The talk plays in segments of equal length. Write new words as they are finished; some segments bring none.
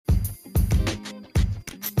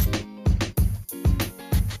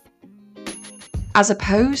as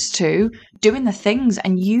opposed to doing the things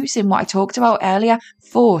and using what I talked about earlier,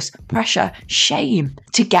 force, pressure, shame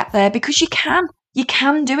to get there, because you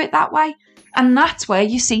can do it that way. And that's where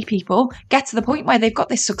you see people get to the point where they've got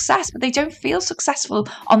this success, but they don't feel successful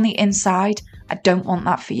on the inside. I don't want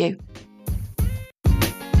that for you.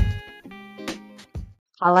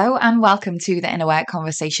 Hello and welcome to the Inner Work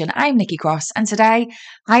Conversation. I'm Nikki Cross, and today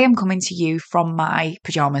I am coming to you from my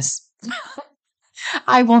pajamas.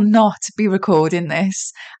 I will not be recording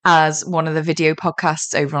this as one of the video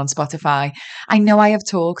podcasts over on Spotify. I know I have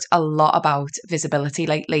talked a lot about visibility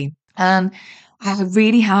lately, and I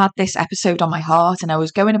really had this episode on my heart, and I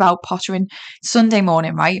was going about pottering Sunday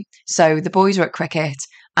morning, right? So the boys are at cricket.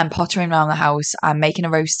 I'm pottering around the house. I'm making a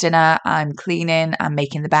roast dinner. I'm cleaning. I'm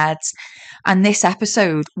making the beds. And this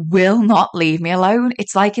episode will not leave me alone.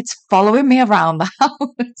 It's like it's following me around the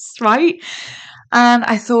house, right? And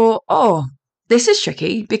I thought, this is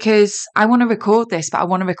tricky because I want to record this, but I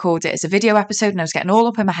want to record it as a video episode. And I was getting all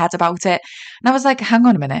up in my head about it. And I was like, hang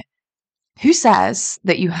on a minute. Who says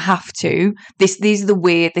that you have to? This is the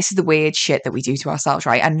weird shit that we do to ourselves,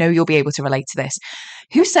 right? I know you'll be able to relate to this.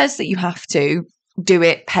 Who says that you have to do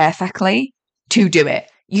it perfectly to do it?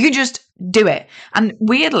 You can just do it. And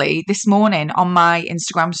weirdly, this morning on my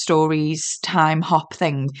Instagram stories time hop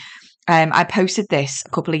thing, I posted this a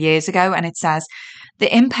couple of years ago, and it says,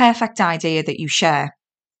 the imperfect idea that you share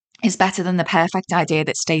is better than the perfect idea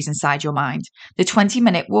that stays inside your mind. The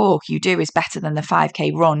 20-minute walk you do is better than the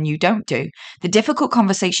 5K run you don't do. The difficult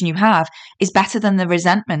conversation you have is better than the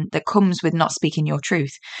resentment that comes with not speaking your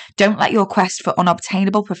truth. Don't let your quest for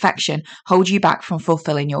unobtainable perfection hold you back from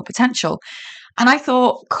fulfilling your potential. And I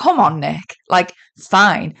thought, come on, Nick, like,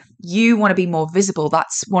 fine, you want to be more visible.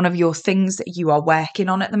 That's one of your things that you are working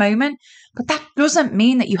on at the moment. But that doesn't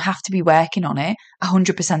mean that you have to be working on it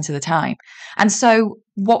 100% of the time. And so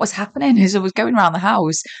what was happening is I was going around the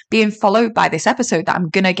house being followed by this episode that I'm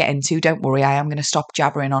going to get into. Don't worry, I am going to stop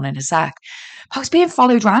jabbering on in a sec. I was being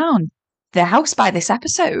followed around the house by this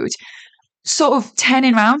episode, sort of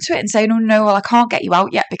turning around to it and saying, oh no, well, I can't get you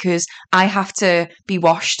out yet because I have to be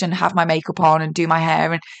washed and have my makeup on and do my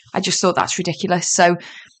hair. And I just thought that's ridiculous. So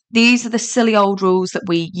these are the silly old rules that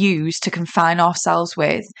we use to confine ourselves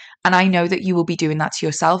with. And I know that you will be doing that to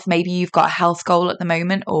yourself. Maybe you've got a health goal at the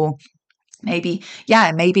moment, or maybe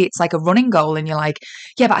it's like a running goal and you're like,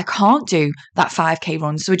 yeah, but I can't do that 5K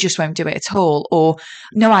run, so I just won't do it at all. Or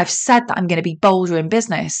no, I've said that I'm going to be bolder in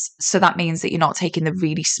business, so that means that you're not taking the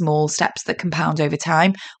really small steps that compound over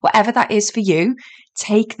time. Whatever that is for you,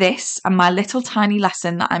 take this and my little tiny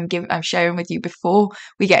lesson that I'm sharing with you before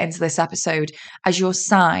we get into this episode as your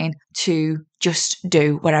sign to just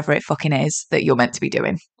do whatever it fucking is that you're meant to be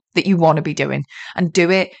doing, that you want to be doing, and do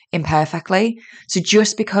it imperfectly. So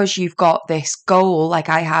just because you've got this goal like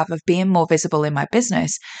I have of being more visible in my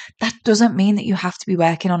business, that doesn't mean that you have to be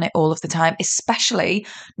working on it all of the time, especially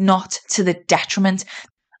not to the detriment.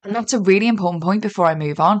 And that's a really important point before I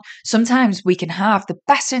move on. Sometimes we can have the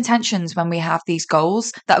best intentions when we have these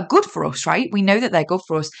goals that are good for us, right? We know that they're good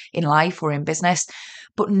for us in life or in business,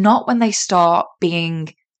 but not when they start being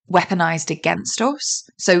weaponized against us.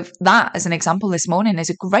 So that, as an example this morning, is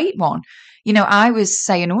a great one. You know, I was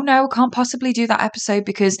saying, oh no, can't possibly do that episode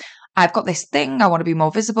because I've got this thing, I want to be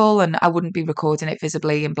more visible and I wouldn't be recording it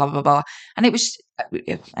visibly and blah, blah, blah. And it was,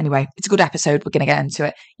 anyway, it's a good episode. We're going to get into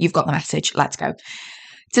it. You've got the message. Let's go.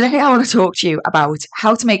 Today, I want to talk to you about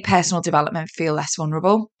how to make personal development feel less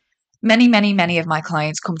vulnerable. Many, many, many of my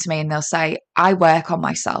clients come to me and they'll say, I work on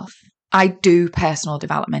myself. I do personal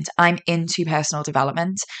development. I'm into personal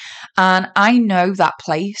development. And I know that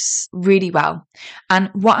place really well. And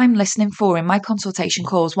what I'm listening for in my consultation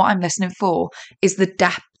calls, what I'm listening for is the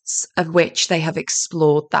depths of which they have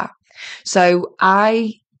explored that. So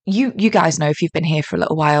you guys know, if you've been here for a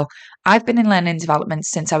little while, I've been in learning development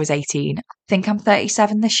since I was 18. I think I'm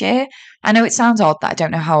 37 this year. I know it sounds odd that I don't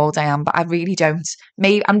know how old I am, but I really don't.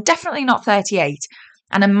 Maybe I'm definitely not 38.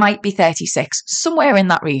 And I might be 36, somewhere in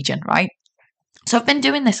that region, right? So I've been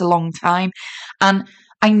doing this a long time, and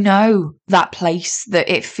I know that place that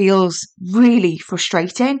it feels really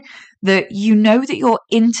frustrating, that you know that you're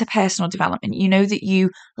into personal development, you know that you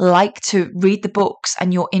like to read the books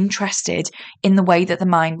and you're interested in the way that the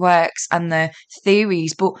mind works and the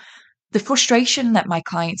theories. But the frustration that my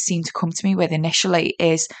clients seem to come to me with initially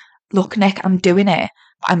is, look, Nick, I'm doing it.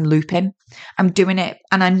 I'm looping, I'm doing it,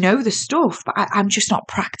 and I know the stuff, but I'm just not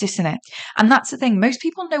practicing it. And that's the thing. Most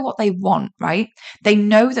people know what they want, right? They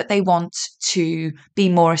know that they want to be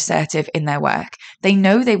more assertive in their work. They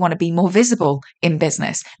know they want to be more visible in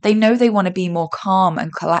business. They know they want to be more calm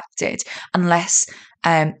and collected and less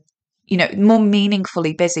more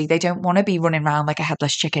meaningfully busy. They don't want to be running around like a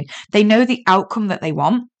headless chicken. They know the outcome that they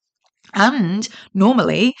want. And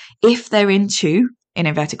normally, if they're into, in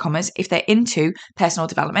inverted commas, if they're into personal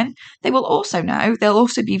development, they will also know, they'll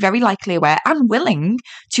also be very likely aware and willing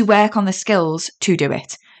to work on the skills to do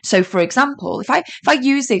it. So, for example, if I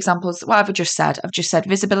use the examples, what I've just said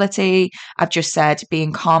visibility, I've just said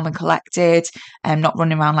being calm and collected, and not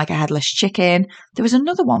running around like a headless chicken. There was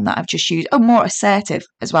another one that I've just used. Oh, more assertive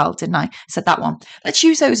as well, didn't I? Said that one. Let's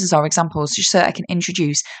use those as our examples just so I can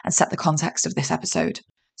introduce and set the context of this episode.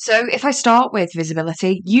 So if I start with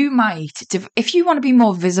visibility, you might, if you want to be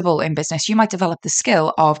more visible in business, you might develop the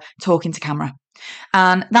skill of talking to camera.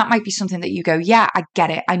 And that might be something that you go, yeah, I get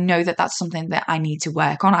it. I know that that's something that I need to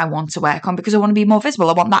work on. I want to work on because I want to be more visible.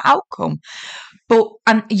 I want that outcome.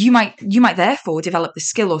 And you might therefore develop the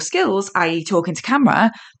skill or skills, i.e. talking to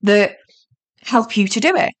camera, that help you to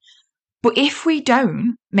do it. But if we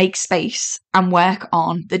don't make space and work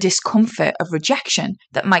on the discomfort of rejection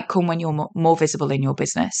that might come when you're more visible in your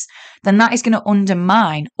business, then that is going to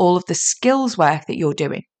undermine all of the skills work that you're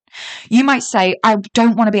doing. You might say, I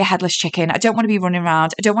don't want to be a headless chicken. I don't want to be running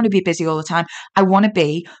around. I don't want to be busy all the time. I want to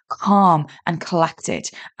be calm and collected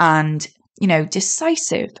and,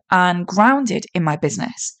 decisive and grounded in my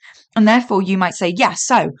business. And therefore you might say, yes,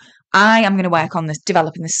 so I am going to work on this,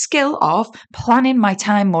 developing the skill of planning my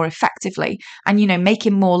time more effectively and,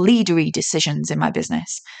 making more leadery decisions in my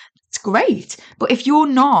business. It's great. But if you're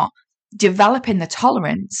not developing the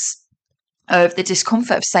tolerance of the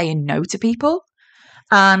discomfort of saying no to people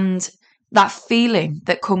and that feeling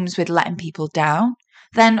that comes with letting people down,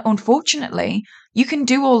 then unfortunately, you can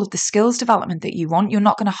do all of the skills development that you want. You're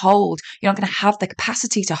not going to have the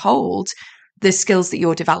capacity to hold the skills that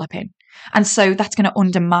you're developing. And so that's going to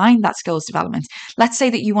undermine that skills development. Let's say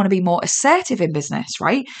that you want to be more assertive in business,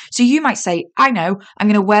 right? So you might say, I know I'm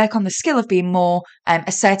going to work on the skill of being more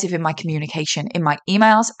assertive in my communication, in my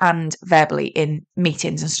emails and verbally in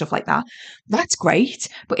meetings and stuff like that. That's great.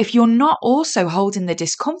 But if you're not also holding the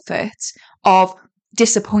discomfort of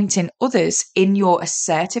disappointing others in your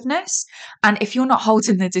assertiveness, and if you're not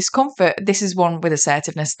holding the discomfort, this is one with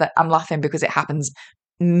assertiveness that I'm laughing because it happens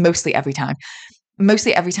mostly every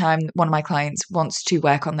time one of my clients wants to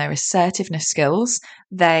work on their assertiveness skills,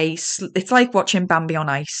 it's like watching Bambi on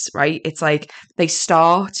ice, right? It's like they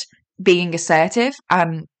start being assertive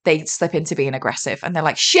and they slip into being aggressive and they're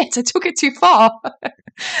like, shit, I took it too far.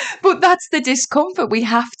 But that's the discomfort. We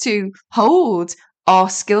have to hold our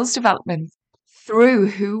skills development through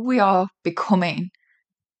who we are becoming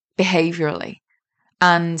behaviorally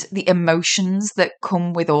and the emotions that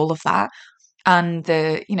come with all of that. And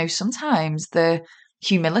sometimes the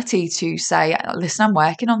humility to say, listen, I'm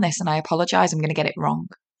working on this and I apologize. I'm going to get it wrong,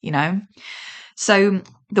 So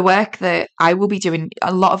the work that I will be doing,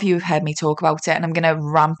 a lot of you have heard me talk about it and I'm going to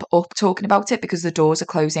ramp up talking about it because the doors are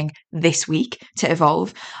closing this week to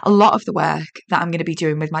Evolve. A lot of the work that I'm going to be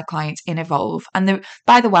doing with my clients in Evolve. And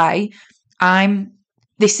by the way,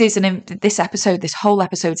 this whole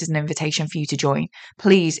episode is an invitation for you to join.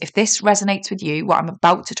 Please, if this resonates with you, what I'm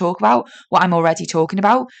about to talk about, what I'm already talking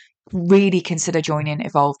about, really consider joining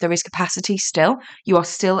Evolve. There is capacity still. You are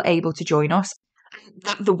still able to join us.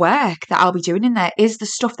 The work that I'll be doing in there is the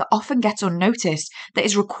stuff that often gets unnoticed, that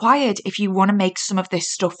is required if you want to make some of this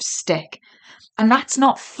stuff stick. And that's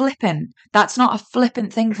not flippant. That's not a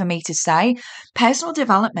flippant thing for me to say. Personal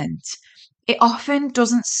development, it often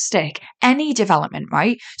doesn't stick. Any development,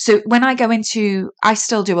 right? So when I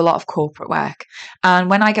still do a lot of corporate work. And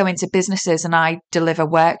when I go into businesses and I deliver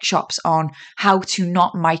workshops on how to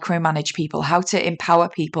not micromanage people, how to empower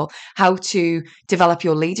people, how to develop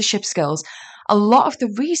your leadership skills, a lot of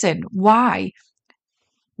the reason why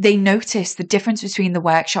they notice the difference between the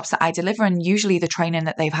workshops that I deliver and usually the training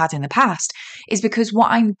that they've had in the past is because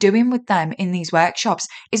what I'm doing with them in these workshops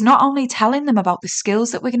is not only telling them about the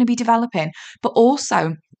skills that we're going to be developing, but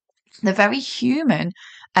also the very human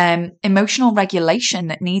emotional regulation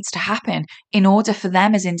that needs to happen in order for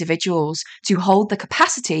them as individuals to hold the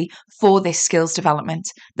capacity for this skills development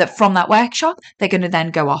that from that workshop, they're going to then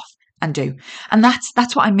go off and do. And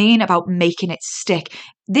that's what I mean about making it stick.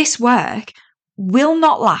 This work will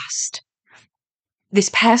not last. This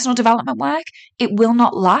personal development work, it will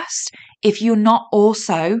not last if you're not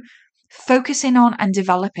also focusing on and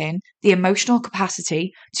developing the emotional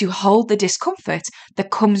capacity to hold the discomfort that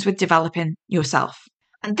comes with developing yourself.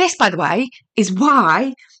 And this, by the way, is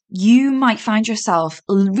why you might find yourself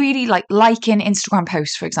really liking Instagram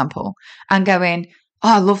posts, for example, and going,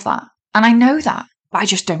 oh, I love that. And I know that, but I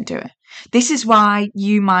just don't do it. This is why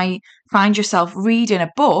you might find yourself reading a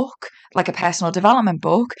book, like a personal development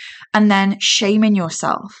book, and then shaming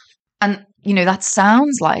yourself And, that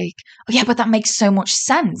sounds like, oh, yeah, but that makes so much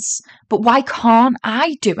sense. But why can't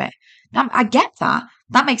I do it? I get that.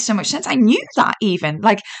 That makes so much sense. I knew that even.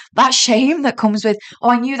 Like that shame that comes with, oh,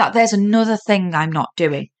 I knew that there's another thing I'm not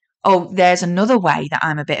doing. Oh, there's another way that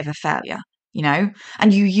I'm a bit of a failure,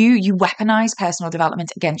 And you weaponize personal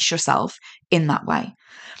development against yourself in that way.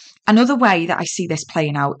 Another way that I see this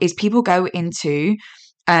playing out is people go into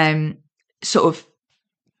sort of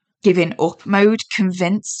giving up mode,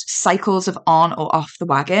 convinced cycles of on or off the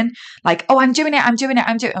wagon. Like, oh, I'm doing it.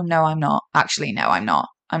 Oh, no, I'm not. Actually, no, I'm not.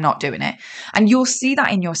 I'm not doing it. And you'll see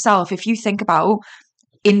that in yourself. If you think about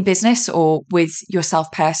in business or with yourself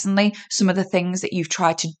personally, some of the things that you've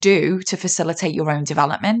tried to do to facilitate your own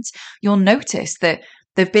development, you'll notice that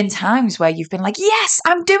there've been times where you've been like, yes,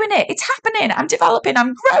 I'm doing it. It's happening. I'm developing.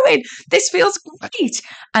 I'm growing. This feels great.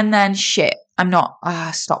 And then shit, I'm not.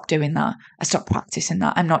 I stopped doing that. I stopped practicing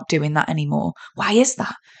that. I'm not doing that anymore. Why is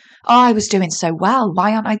that? Oh, I was doing so well.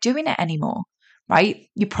 Why aren't I doing it anymore? Right?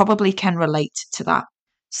 You probably can relate to that.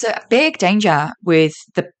 So a big danger with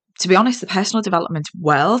to be honest, the personal development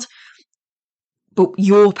world, but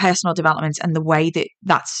your personal development and the way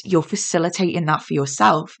that you're facilitating that for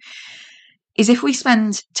yourself is if we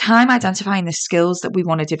spend time identifying the skills that we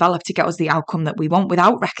want to develop to get us the outcome that we want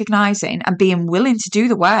without recognizing and being willing to do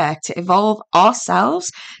the work to evolve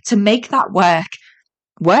ourselves to make that work,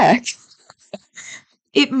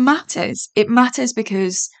 it matters. It matters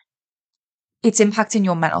because it's impacting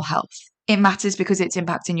your mental health. It matters because it's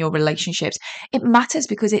impacting your relationships. It matters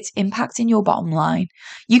because it's impacting your bottom line.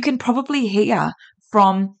 You can probably hear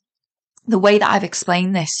from the way that I've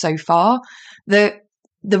explained this so far, the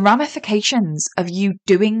ramifications of you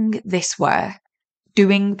doing this work,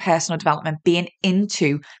 doing personal development, being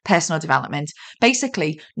into personal development,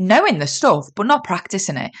 basically knowing the stuff, but not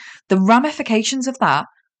practicing it. The ramifications of that,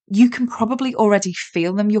 you can probably already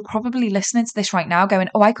feel them. You're probably listening to this right now going,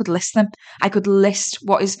 oh, I could list them. I could list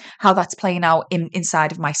how that's playing out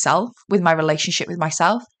inside of myself, with my relationship with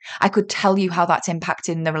myself. I could tell you how that's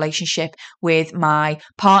impacting the relationship with my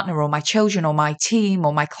partner or my children or my team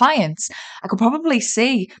or my clients. I could probably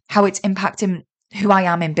see how it's impacting who I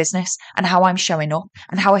am in business and how I'm showing up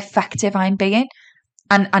and how effective I'm being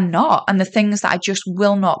and not, and the things that I just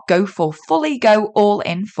will not go for, fully go all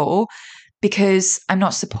in for, because I'm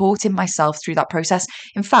not supporting myself through that process.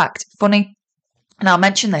 In fact, funny, and I'll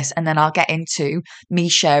mention this and then I'll get into me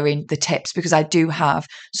sharing the tips because I do have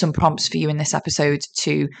some prompts for you in this episode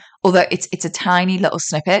too. Although it's a tiny little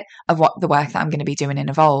snippet of what the work that I'm going to be doing in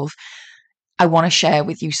Evolve. I want to share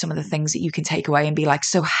with you some of the things that you can take away and be like,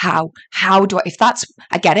 so how do I, if that's,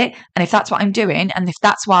 I get it. And if that's what I'm doing, and if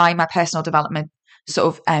that's why my personal development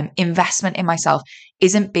sort of investment in myself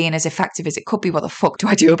isn't being as effective as it could be, what the fuck do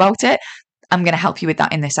I do about it? I'm going to help you with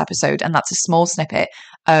that in this episode. And that's a small snippet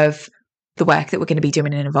of the work that we're going to be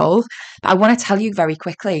doing in Evolve. But I want to tell you very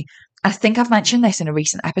quickly, I think I've mentioned this in a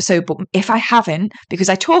recent episode, but if I haven't, because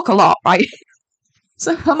I talk a lot, right?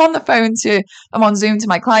 So I'm on Zoom to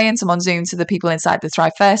my clients, I'm on Zoom to the people inside the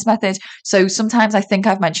Thrive First method. So sometimes I think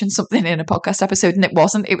I've mentioned something in a podcast episode and it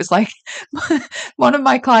wasn't. It was like one of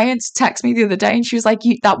my clients texted me the other day and she was like,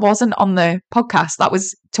 that wasn't on the podcast. That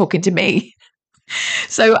was talking to me.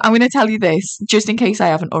 So I'm going to tell you this, just in case I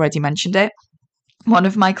haven't already mentioned it. One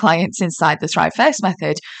of my clients inside the Thrive First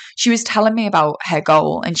method, she was telling me about her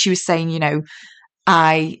goal and she was saying,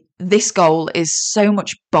 this goal is so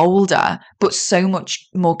much bolder, but so much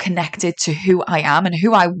more connected to who I am and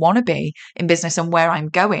who I want to be in business and where I'm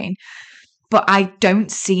going. But I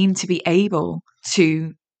don't seem to be able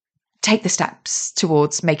to take the steps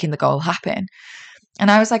towards making the goal happen. And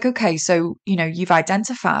I was like, okay, so, you've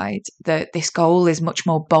identified that this goal is much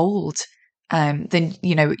more bold than,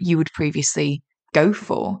 you would previously go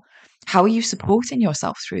for. How are you supporting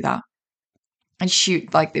yourself through that? And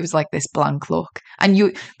shoot, like, it was like this blank look.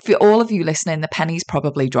 And for all of you listening, the penny's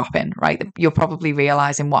probably dropping, right? You're probably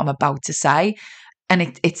realizing what I'm about to say.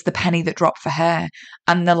 And it's the penny that dropped for her.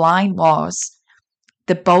 And the line was,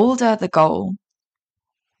 the bolder the goal,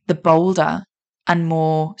 the bolder and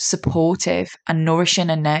more supportive and nourishing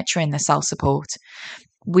and nurturing the self-support.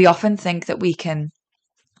 We often think that we can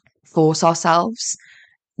force ourselves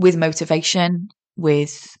with motivation,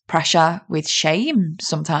 with pressure, with shame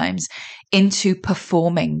sometimes into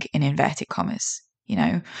performing in inverted commas.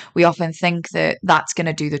 We often think that that's going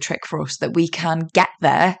to do the trick for us, that we can get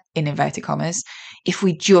there in inverted commas if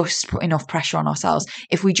we just put enough pressure on ourselves,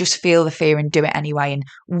 if we just feel the fear and do it anyway and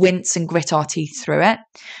wince and grit our teeth through it.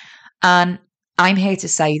 And I'm here to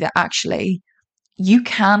say that actually you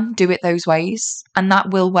can do it those ways and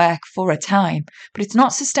that will work for a time, but it's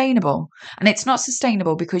not sustainable. And it's not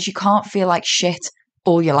sustainable because you can't feel like shit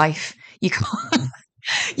all your life. You can't.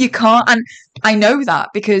 You can't. And I know that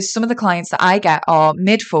because some of the clients that I get are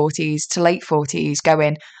mid 40s to late 40s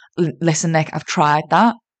going, listen, Nick, I've tried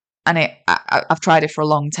that and I've tried it for a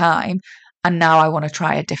long time. And now I want to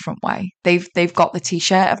try a different way. They've got the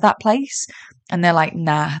t-shirt of that place and they're like,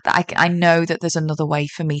 nah, I know that there's another way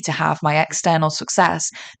for me to have my external success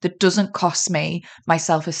that doesn't cost me my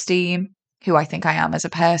self-esteem, who I think I am as a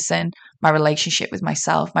person, my relationship with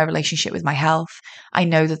myself, my relationship with my health. I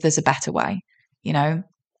know that there's a better way, you know?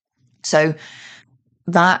 So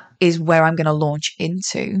that is where I'm going to launch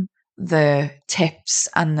into the tips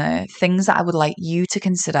and the things that I would like you to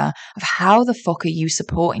consider of how the fuck are you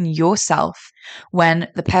supporting yourself when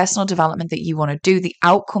the personal development that you want to do, the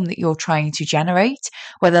outcome that you're trying to generate,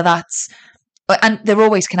 whether that's, and they're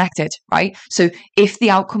always connected, right? So if the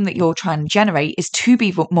outcome that you're trying to generate is to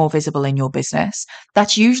be more visible in your business,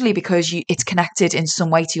 that's usually because it's connected in some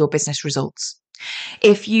way to your business results.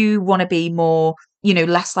 If you want to be more,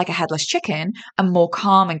 less like a headless chicken and more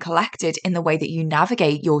calm and collected in the way that you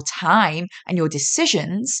navigate your time and your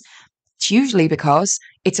decisions, it's usually because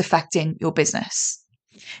it's affecting your business.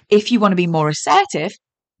 If you want to be more assertive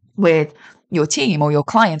with your team or your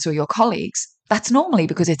clients or your colleagues, that's normally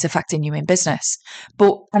because it's affecting you in business.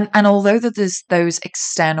 But, and although that there's those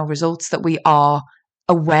external results that we are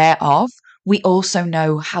aware of, we also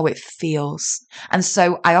know how it feels. And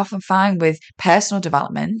so I often find with personal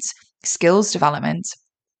development, skills development,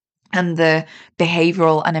 and the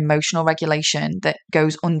behavioral and emotional regulation that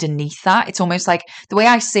goes underneath that, it's almost like the way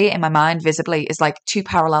I see it in my mind visibly is like two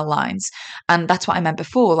parallel lines. And that's what I meant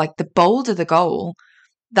before. Like the bolder the goal,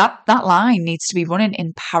 that line needs to be running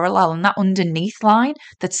in parallel, and that underneath line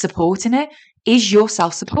that's supporting it is your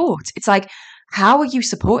self-support. It's like, how are you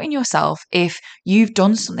supporting yourself if you've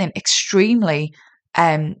done something extremely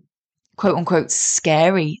quote unquote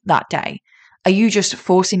scary that day? Are you just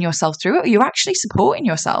forcing yourself through it, or you're actually supporting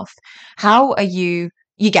yourself? How are you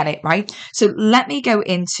get it, right? So let me go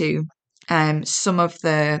into some of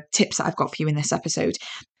the tips that I've got for you in this episode.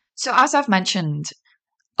 So as I've mentioned,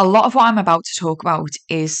 a lot of what I'm about to talk about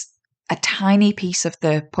is a tiny piece of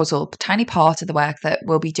the puzzle, a tiny part of the work that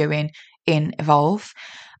we'll be doing in Evolve.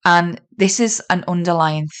 And this is an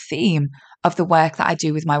underlying theme of the work that I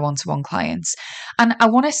do with my one-to-one clients. And I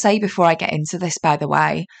want to say before I get into this, by the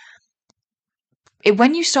way,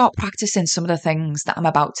 when you start practicing some of the things that I'm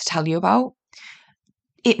about to tell you about,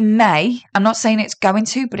 it may, I'm not saying it's going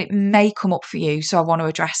to, but it may come up for you. So I want to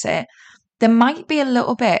address it. There might be a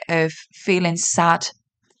little bit of feeling sad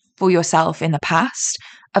for yourself in the past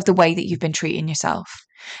of the way that you've been treating yourself.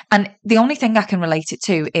 And the only thing I can relate it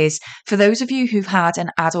to is for those of you who've had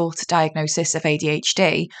an adult diagnosis of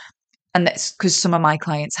ADHD, and that's because some of my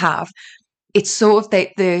clients have, it's sort of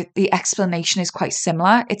the explanation is quite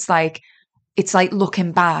similar. It's like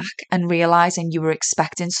looking back and realizing you were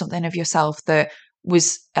expecting something of yourself that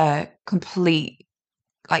was a complete,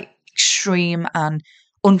 like, extreme and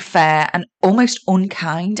unfair and almost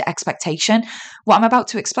unkind expectation. What I'm about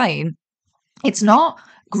to explain, it's not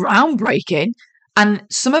groundbreaking, and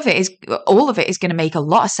all of it is going to make a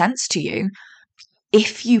lot of sense to you.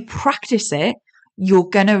 If you practice it, you're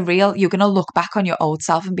going to look back on your old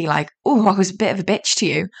self and be like, oh, I was a bit of a bitch to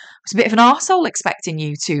you. I was a bit of an arsehole expecting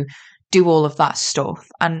you to do all of that stuff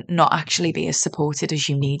and not actually be as supported as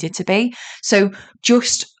you needed to be. So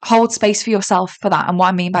just hold space for yourself for that. And what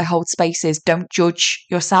I mean by hold space is don't judge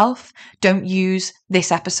yourself. Don't use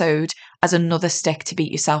this episode as another stick to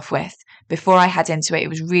beat yourself with. Before I head into it, it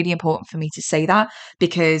was really important for me to say that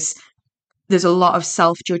because there's a lot of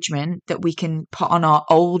self-judgment that we can put on our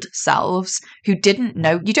old selves who didn't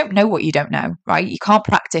know. You don't know what you don't know, right? You can't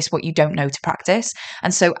practice what you don't know to practice.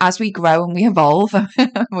 And so as we grow and we evolve,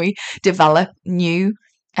 we develop new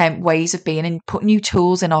ways of being and put new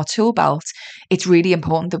tools in our tool belt, it's really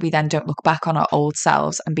important that we then don't look back on our old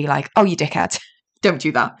selves and be like, oh, you dickhead, don't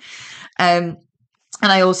do that. And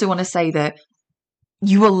I also want to say that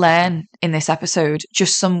you will learn in this episode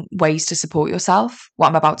just some ways to support yourself, what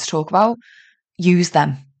I'm about to talk about. Use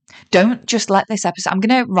them. Don't just let this episode, I'm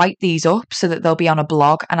going to write these up so that they'll be on a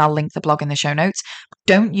blog and I'll link the blog in the show notes.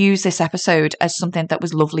 Don't use this episode as something that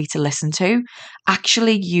was lovely to listen to.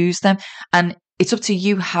 Actually use them. And it's up to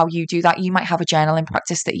you how you do that. You might have a journaling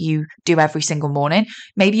practice that you do every single morning.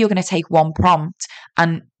 Maybe you're going to take one prompt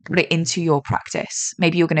and put it into your practice.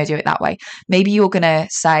 Maybe you're going to do it that way. Maybe you're going to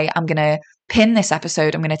say, I'm going to pin this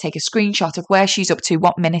episode. I'm going to take a screenshot of where she's up to,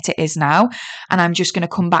 what minute it is now. And I'm just going to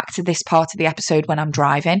come back to this part of the episode when I'm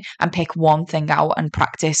driving and pick one thing out and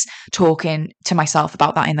practice talking to myself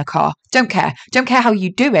about that in the car. Don't care. Don't care how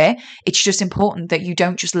you do it. It's just important that you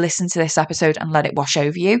don't just listen to this episode and let it wash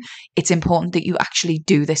over you. It's important that you actually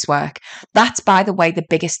do this work. That's, by the way, the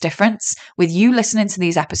biggest difference with you listening to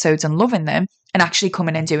these episodes and loving them and actually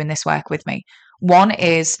coming and doing this work with me. One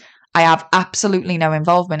is I have absolutely no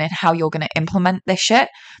involvement in how you're going to implement this shit.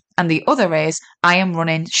 And the other is I am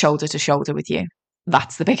running shoulder to shoulder with you.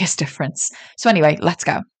 That's the biggest difference. So anyway, let's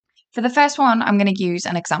go. For the first one, I'm going to use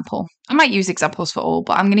an example. I might use examples for all,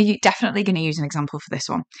 but I'm definitely going to use an example for this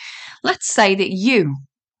one. Let's say that you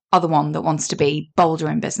are the one that wants to be bolder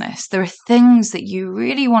in business. There are things that you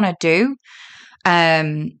really want to do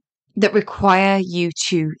that require you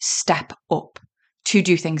to step up, to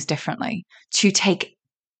do things differently, to take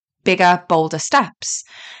bigger, bolder steps.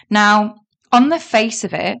 Now, on the face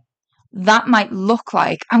of it, that might look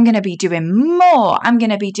like I'm going to be doing more. I'm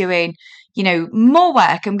going to be doing, more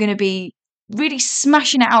work. I'm going to be really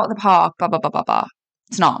smashing it out of the park, blah, blah, blah, blah, blah.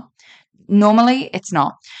 It's not. Normally, it's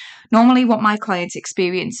not. Normally, what my clients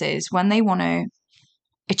experience is when they want to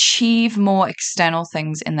achieve more external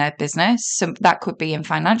things in their business. So that could be in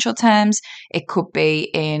financial terms. It could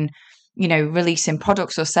be in, releasing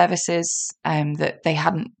products or services that they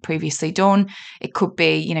hadn't previously done. It could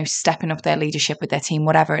be, stepping up their leadership with their team,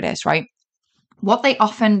 whatever it is, right? What they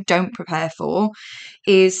often don't prepare for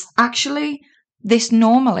is actually this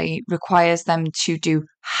normally requires them to do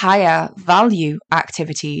higher value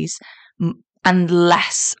activities and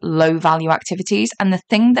less low value activities. And the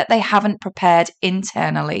thing that they haven't prepared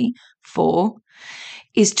internally for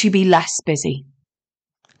is to be less busy.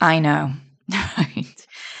 I know, right?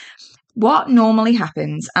 What normally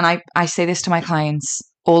happens, and I say this to my clients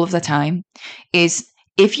all of the time, is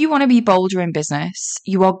if you want to be bolder in business,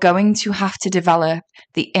 you are going to have to develop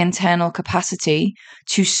the internal capacity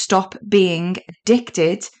to stop being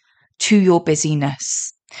addicted to your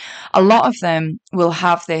busyness. A lot of them will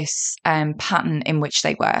have this pattern in which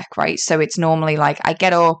they work, right? So it's normally like I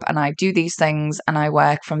get up and I do these things and I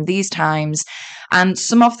work from these times. And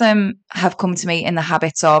some of them have come to me in the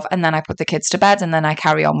habits of, and then I put the kids to bed and then I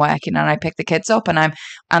carry on working and I pick the kids up and I'm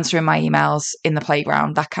answering my emails in the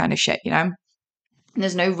playground, that kind of shit, And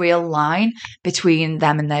there's no real line between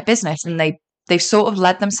them and their business. And they've sort of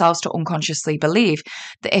led themselves to unconsciously believe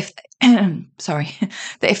that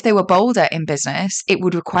that if they were bolder in business, it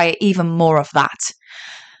would require even more of that.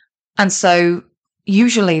 And so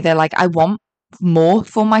usually they're like, I want more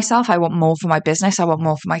for myself. I want more for my business. I want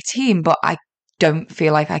more for my team, but I don't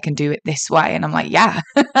feel like I can do it this way. And I'm like, yeah,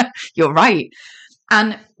 you're right.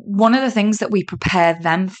 And one of the things that we prepare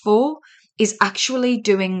them for is actually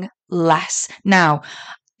doing less. Now,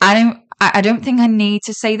 I don't think I need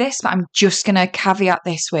to say this, but I'm just going to caveat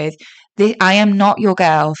this with, I am not your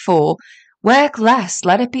girl for work less,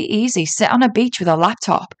 let it be easy, sit on a beach with a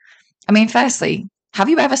laptop. I mean, firstly, have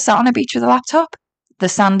you ever sat on a beach with a laptop? The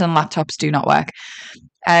sand and laptops do not work.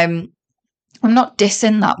 I'm not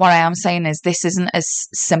dissing that. What I am saying is this isn't as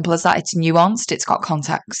simple as that. It's nuanced. It's got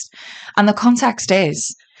context. And the context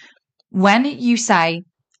is when you say,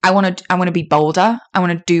 I want to be bolder. I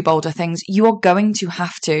want to do bolder things. You are going to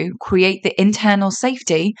have to create the internal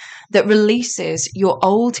safety that releases your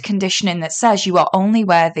old conditioning that says you are only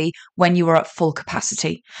worthy when you are at full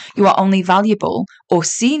capacity. You are only valuable or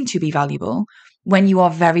seen to be valuable when you are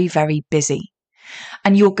very, very busy.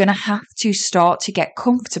 And you're going to have to start to get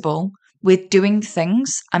comfortable with doing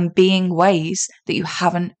things and being ways that you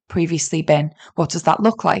haven't previously been. What does that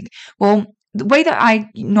look like? Well, the way that I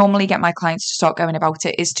normally get my clients to start going about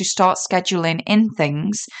it is to start scheduling in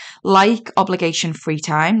things like obligation-free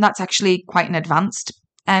time. That's actually quite an advanced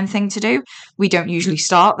thing to do. We don't usually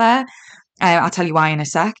start there. I'll tell you why in a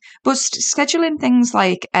sec. But scheduling things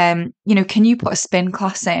like, can you put a spin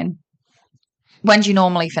class in? When do you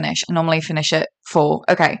normally finish? I normally finish at 4.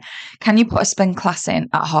 Okay. Can you put a spin class in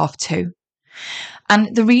at 2:30?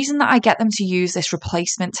 And the reason that I get them to use this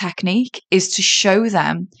replacement technique is to show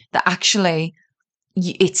them that actually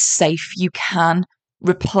it's safe. You can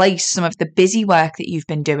replace some of the busy work that you've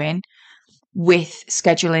been doing with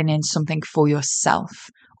scheduling in something for yourself.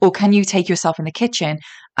 Or can you take yourself in the kitchen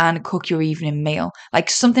and cook your evening meal? Like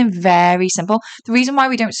something very simple. The reason why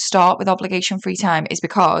we don't start with obligation-free time is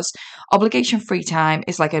because obligation-free time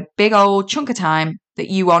is like a big old chunk of time that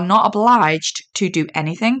you are not obliged to do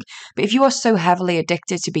anything. But if you are so heavily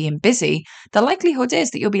addicted to being busy, the likelihood is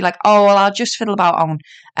that you'll be like, oh, well, I'll just fiddle about on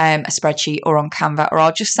a spreadsheet or on Canva, or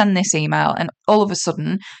I'll just send this email. And all of a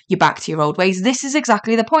sudden, you're back to your old ways. This is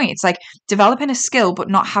exactly the point. It's like developing a skill, but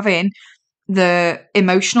not having the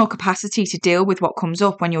emotional capacity to deal with what comes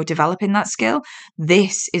up when you're developing that skill,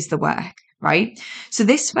 this is the work, right? So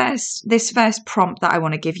this first prompt that I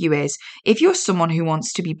want to give you is, if you're someone who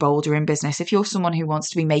wants to be bolder in business, if you're someone who wants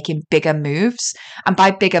to be making bigger moves, and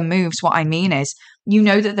by bigger moves, what I mean is, you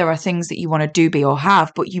know that there are things that you want to do, be, or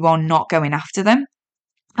have, but you are not going after them.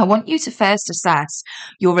 I want you to first assess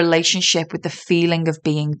your relationship with the feeling of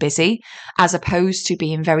being busy as opposed to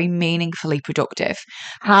being very meaningfully productive.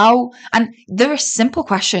 And there are simple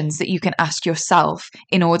questions that you can ask yourself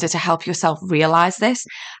in order to help yourself realize this.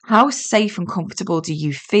 How safe and comfortable do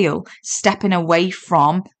you feel stepping away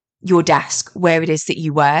from your desk where it is that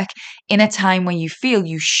you work in a time when you feel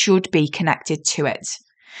you should be connected to it?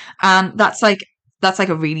 And that's like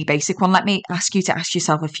a really basic one. Let me ask you to ask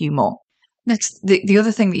yourself a few more. Next, the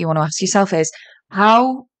other thing that you want to ask yourself is,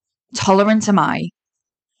 how tolerant am I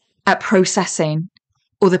at processing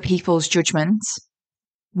other people's judgments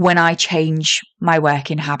when I change my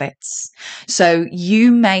working habits? So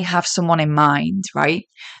you may have someone in mind, right,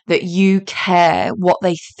 that you care what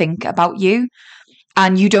they think about you,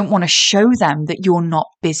 and you don't want to show them that you're not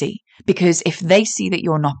busy. Because if they see that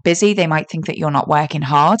you're not busy, they might think that you're not working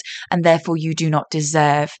hard, and therefore you do not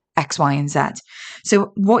deserve X, Y, and Z.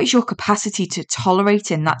 So what is your capacity to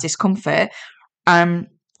tolerating that discomfort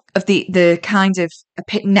of the kind of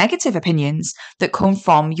negative opinions that come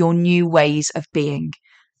from your new ways of being?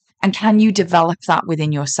 And can you develop that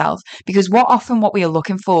within yourself? Because what we are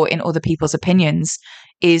looking for in other people's opinions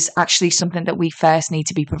is actually something that we first need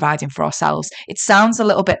to be providing for ourselves. It sounds a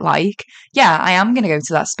little bit like, yeah, I am going to go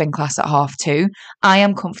to that spin class at 2:30. I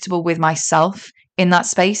am comfortable with myself in that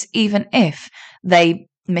space, even if they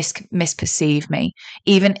misperceive me,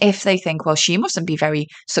 even if they think, well, she mustn't be very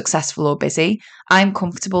successful or busy. I'm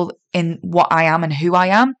comfortable in what I am and who I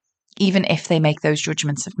am, even if they make those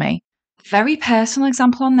judgments of me. Very personal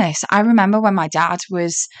example on this. I remember when my dad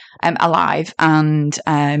was alive and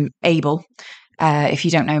able. If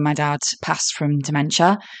you don't know, my dad passed from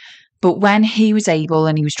dementia. But when he was able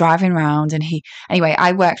and he was driving around, and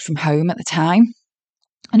I worked from home at the time.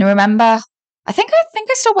 And I remember, I think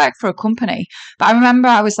I still worked for a company, but I remember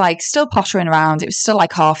I was like still pottering around. It was still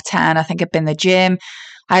like 10:30. I think I'd been in the gym.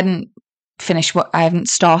 I hadn't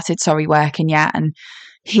started working yet. And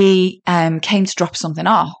he came to drop something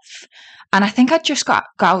off. And I think I'd just got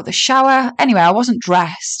out of the shower. Anyway, I wasn't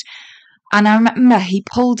dressed. And I remember he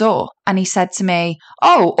pulled up and he said to me,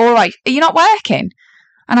 "Oh, all right, are you not working?"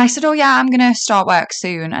 And I said, "Oh, yeah, I'm going to start work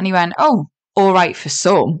soon." And he went, "Oh, all right for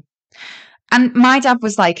some." And my dad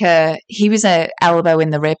was he was a elbow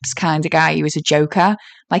in the ribs kind of guy. He was a joker.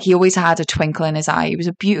 Like, he always had a twinkle in his eye. He was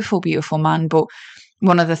a beautiful, beautiful man. But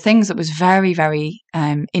one of the things that was very, very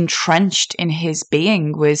entrenched in his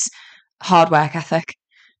being was hard work ethic.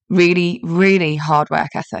 Really, really hard work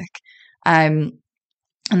ethic. And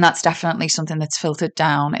that's definitely something that's filtered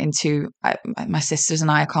down into my sisters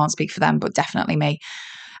and I can't speak for them, but definitely me.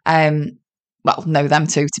 Well, know them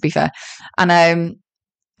too, to be fair. And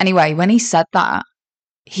anyway, when he said that,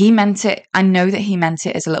 he meant it. I know that he meant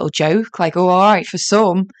it as a little joke, like, "Oh, all right for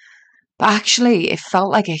some." But actually, it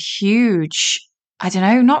felt like a huge, I don't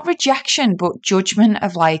know, not rejection, but judgment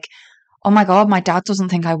of like, "Oh my God, my dad doesn't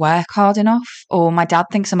think I work hard enough," or "My dad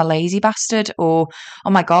thinks I'm a lazy bastard," or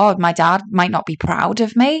 "Oh my God, my dad might not be proud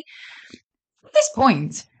of me." At this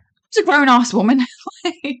point, I was a grown ass woman.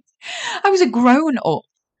 I was a grown up.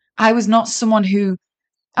 I was not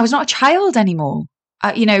I was not a child anymore.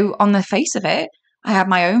 On the face of it, I had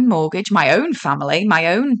my own mortgage, my own family, my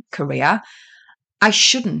own career. I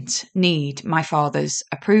shouldn't need my father's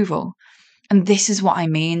approval. And this is what I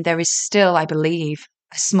mean. There is still, I believe,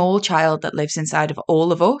 a small child that lives inside of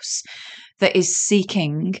all of us that is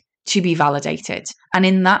seeking to be validated. And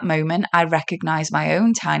in that moment, I recognize my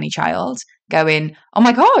own tiny child going, "Oh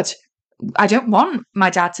my God, I don't want my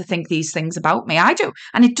dad to think these things about me. I don't."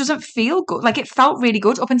 And it doesn't feel good. Like, it felt really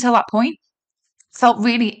good up until that point. Felt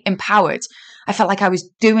really empowered. I felt like I was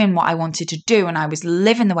doing what I wanted to do, and I was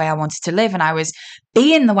living the way I wanted to live, and I was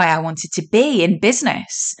being the way I wanted to be in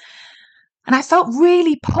business. And I felt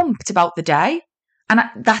really pumped about the day. And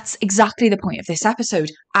that's exactly the point of this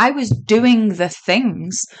episode. I was doing the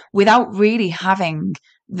things without really having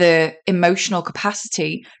the emotional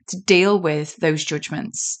capacity to deal with those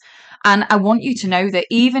judgments. And I want you to know that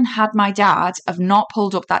even had my dad have not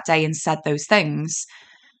pulled up that day and said those things,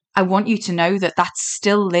 I want you to know that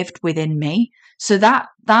still lived within me. So that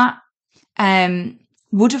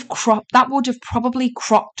would have probably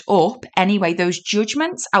cropped up anyway. Those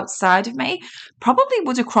judgments outside of me probably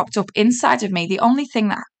would have cropped up inside of me. The only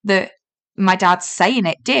thing that my dad saying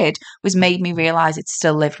it did was made me realize it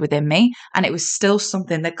still lived within me, and it was still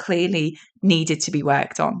something that clearly needed to be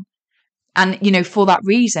worked on. And, for that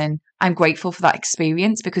reason, I'm grateful for that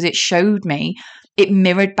experience, because it showed me, it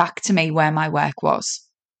mirrored back to me where my work was.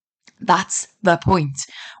 That's the point.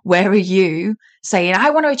 Where are you saying, I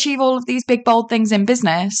want to achieve all of these big, bold things in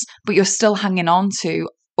business, but you're still hanging on to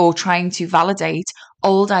or trying to validate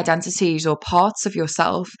old identities or parts of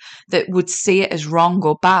yourself that would see it as wrong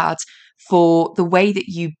or bad for the way that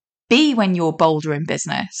you be when you're bolder in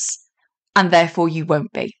business, and therefore you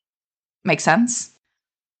won't be. Make sense?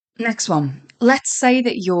 Next one. Let's say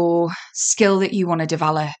that your skill that you want to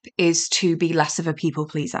develop is to be less of a people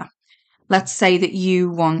pleaser. Let's say that you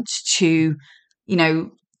want to,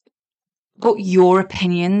 put your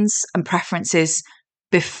opinions and preferences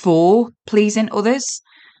before pleasing others.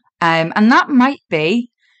 And that might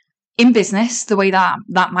be in business, the way that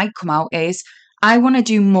might come out is, I want to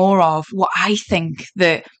do more of what I think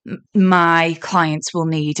that my clients will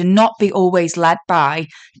need, and not be always led by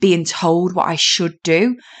being told what I should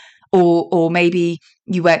do. Or maybe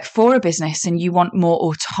you work for a business and you want more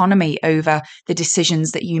autonomy over the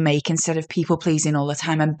decisions that you make, instead of people pleasing all the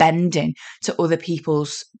time and bending to other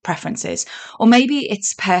people's preferences. Or maybe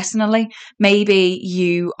it's personally, maybe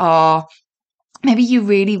you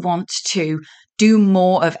really want to do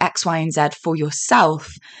more of X, Y, and Z for yourself,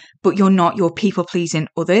 but you're people pleasing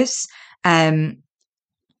others. They're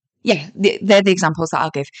the examples that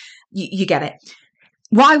I'll give. You get it.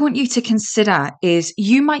 What I want you to consider is,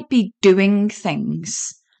 you might be doing things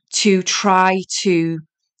to try to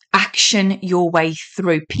action your way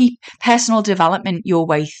through, personal development your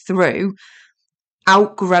way through,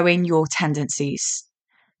 outgrowing your tendencies.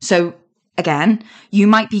 So again, you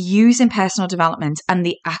might be using personal development and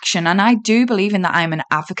the action, and I do believe in that. I'm an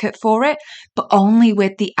advocate for it, but only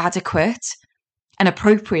with the adequate and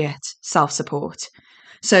appropriate self-support.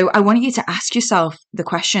 So I want you to ask yourself the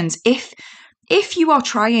questions. If you are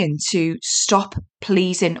trying to stop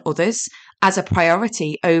pleasing others as a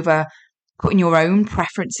priority over putting your own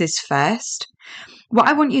preferences first, what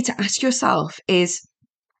I want you to ask yourself is,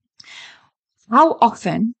 how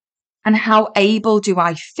often and how able do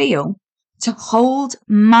I feel to hold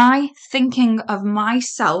my thinking of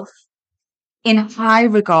myself in high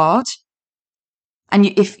regard? And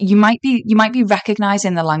if you might be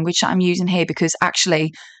recognizing the language that I'm using here, because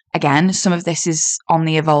actually, again, some of this is on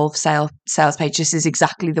the Evolve sales page. This is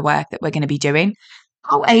exactly the work that we're going to be doing.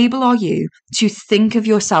 How able are you to think of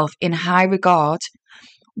yourself in high regard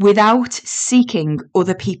without seeking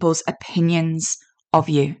other people's opinions of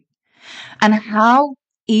you? And how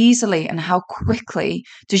easily and how quickly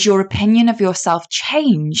does your opinion of yourself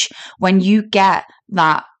change when you get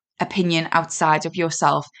that opinion outside of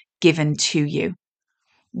yourself given to you?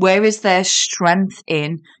 Where is there strength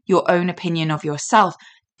in your own opinion of yourself?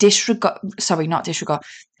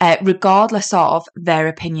 Regardless of their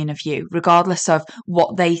opinion of you, regardless of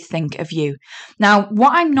what they think of you. Now,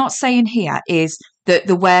 what I'm not saying here is that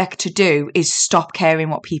the work to do is stop caring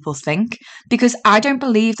what people think, because I don't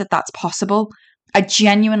believe that that's possible. I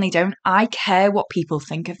genuinely don't. I care what people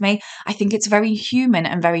think of me. I think it's very human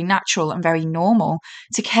and very natural and very normal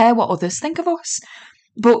to care what others think of us.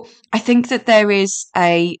 But I think that there is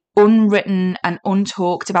a unwritten and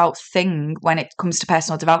untalked about thing when it comes to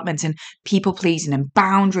personal development and people pleasing and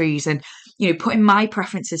boundaries and, putting my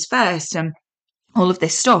preferences first and all of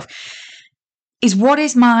this stuff, is, what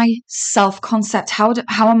is my self-concept? How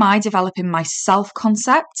am I developing my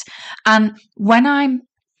self-concept? And when I'm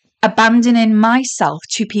abandoning myself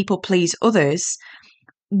to people please others,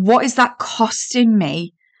 what is that costing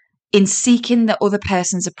me in seeking the other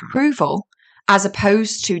person's approval, as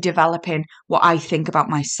opposed to developing what I think about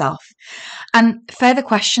myself? And further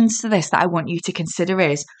questions to this that I want you to consider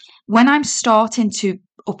is, when I'm starting to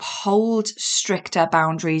uphold stricter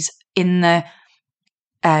boundaries in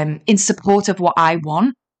support of what I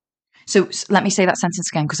want. So let me say that sentence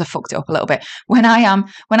again, because I fucked it up a little bit. When I am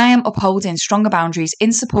upholding stronger boundaries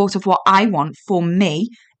in support of what I want for me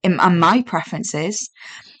and my preferences,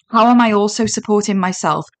 how am I also supporting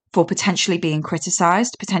myself for potentially being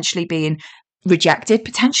criticized, potentially being rejected,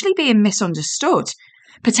 potentially being misunderstood,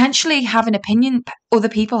 potentially other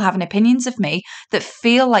people having opinions of me that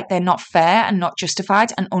feel like they're not fair and not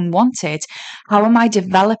justified and unwanted? How am I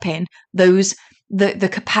developing the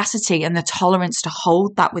capacity and the tolerance to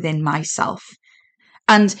hold that within myself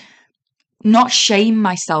and not shame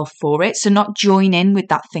myself for it? So not join in with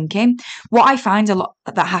that thinking. What I find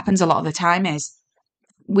that happens a lot of the time is,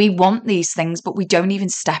 we want these things, but we don't even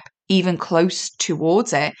step even close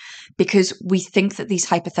towards it because we think that these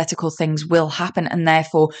hypothetical things will happen and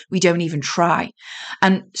therefore we don't even try.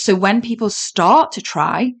 And so when people start to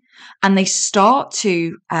try and they start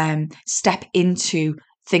to step into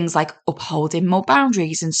things like upholding more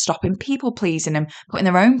boundaries and stopping people pleasing and putting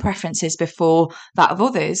their own preferences before that of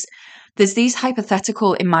others, there's these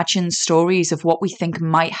hypothetical imagined stories of what we think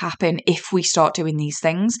might happen if we start doing these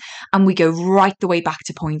things. And we go right the way back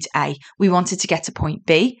to point A. We wanted to get to point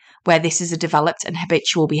B, where this is a developed and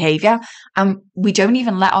habitual behavior. And we don't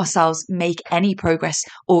even let ourselves make any progress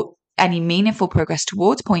or any meaningful progress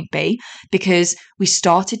towards point B because we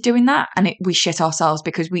started doing that and we shit ourselves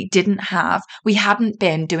because we hadn't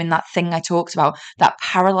been doing that thing I talked about, that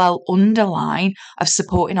parallel underline of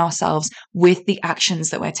supporting ourselves with the actions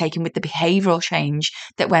that we're taking, with the behavioral change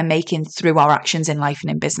that we're making through our actions in life and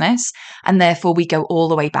in business. And therefore we go all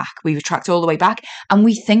the way back. We retract all the way back and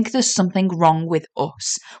we think there's something wrong with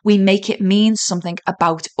us. We make it mean something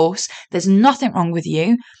about us. There's nothing wrong with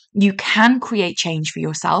you. You can create change for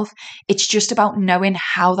yourself. It's just about knowing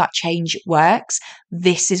how that change works.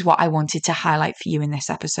 This is what I wanted to highlight for you in this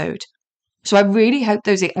episode. So I really hope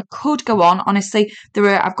I could go on. Honestly,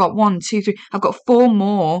 I've got 4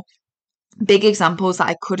 more big examples that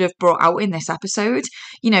I could have brought out in this episode,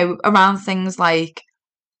 around things like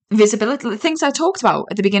visibility, the things I talked about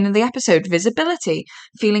at the beginning of the episode, visibility,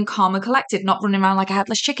 feeling calm and collected, not running around like a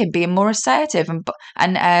headless chicken, being more assertive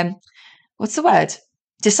and what's the word?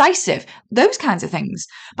 Decisive, those kinds of things.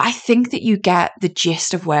 But I think that you get the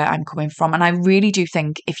gist of where I'm coming from. And I really do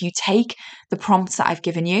think if you take the prompts that I've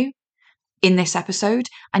given you in this episode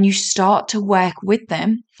and you start to work with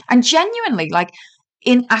them and genuinely, like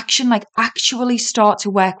in action, like actually start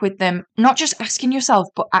to work with them, not just asking yourself,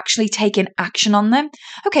 but actually taking action on them.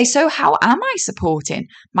 Okay, so how am I supporting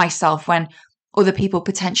myself when other people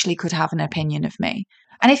potentially could have an opinion of me?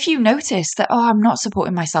 And if you notice that, I'm not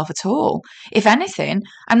supporting myself at all, if anything,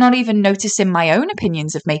 I'm not even noticing my own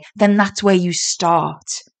opinions of me, then that's where you start.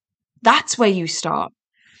 That's where you start.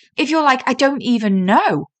 If you're like, I don't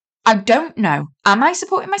know. Am I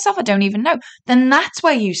supporting myself? I don't even know. Then that's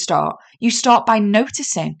where you start. You start by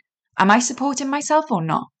noticing, am I supporting myself or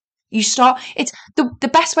not? You start, it's the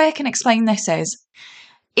best way I can explain this is,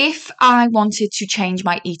 if I wanted to change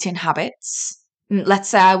my eating habits, let's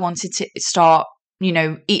say I wanted to start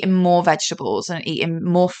eating more vegetables and eating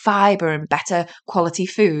more fiber and better quality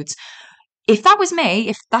foods. If that was me,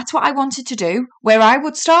 if that's what I wanted to do, where I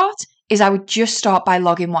would start is I would just start by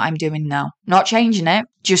logging what I'm doing now, not changing it,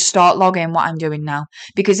 just start logging what I'm doing now.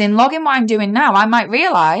 Because in logging what I'm doing now, I might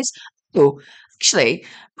realize, actually,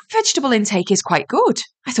 vegetable intake is quite good.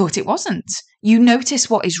 I thought it wasn't. You notice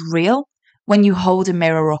what is real when you hold a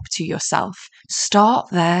mirror up to yourself.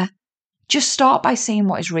 Start there. Just start by seeing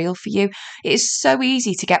what is real for you. It is so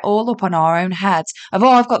easy to get all up on our own heads of,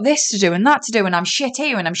 I've got this to do and that to do and I'm shit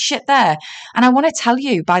here and I'm shit there. And I want to tell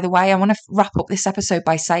you, by the way, I want to wrap up this episode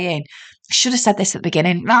by saying, I should have said this at the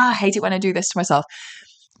beginning. I hate it when I do this to myself.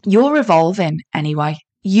 You're evolving anyway.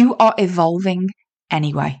 You are evolving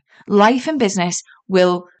anyway. Life and business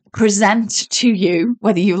will present to you,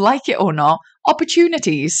 whether you like it or not,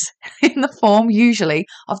 opportunities in the form usually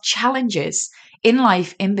of challenges in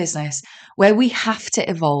life, in business, where we have to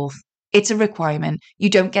evolve. It's a requirement. You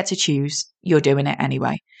don't get to choose. You're doing it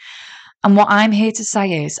anyway. And what I'm here to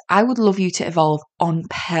say is, I would love you to evolve on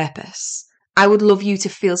purpose. I would love you to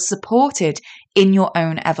feel supported in your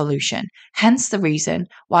own evolution. Hence the reason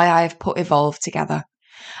why I have put Evolve together.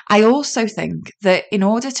 I also think that in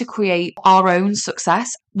order to create our own success,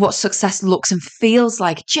 what success looks and feels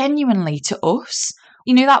like genuinely to us,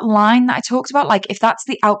 that line that I talked about, like if that's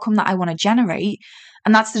the outcome that I want to generate,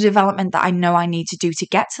 and that's the development that I know I need to do to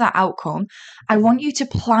get to that outcome, I want you to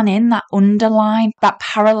plan in that underline, that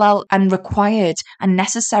parallel and required and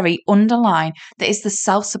necessary underline that is the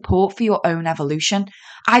self-support for your own evolution.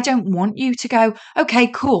 I don't want you to go, okay,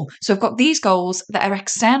 cool. So I've got these goals that are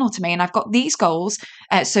external to me and I've got these goals.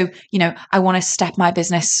 So I want to step my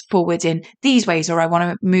business forward in these ways, or I want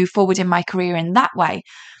to move forward in my career in that way.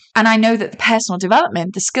 And I know that the personal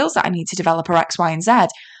development, the skills that I need to develop are X, Y, and Z.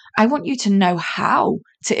 I want you to know how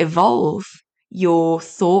to evolve your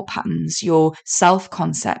thought patterns, your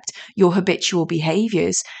self-concept, your habitual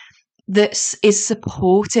behaviors that is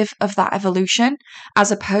supportive of that evolution,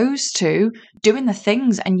 as opposed to doing the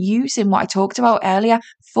things and using what I talked about earlier,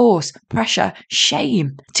 force, pressure,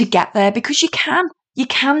 shame to get there, because you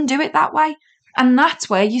can do it that way. And that's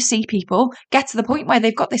where you see people get to the point where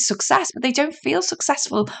they've got this success, but they don't feel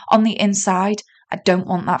successful on the inside. I don't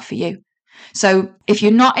want that for you. So if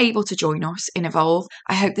you're not able to join us in Evolve,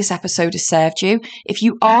 I hope this episode has served you. If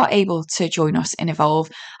you are able to join us in Evolve,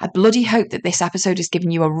 I bloody hope that this episode has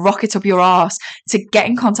given you a rocket up your arse to get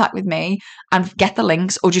in contact with me and get the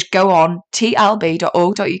links, or just go on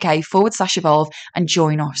tlb.org.uk/evolve and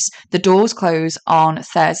join us. The doors close on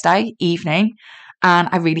Thursday evening, and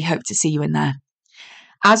I really hope to see you in there.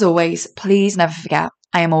 As always, please never forget,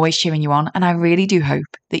 I am always cheering you on, and I really do hope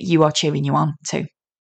that you are cheering you on too.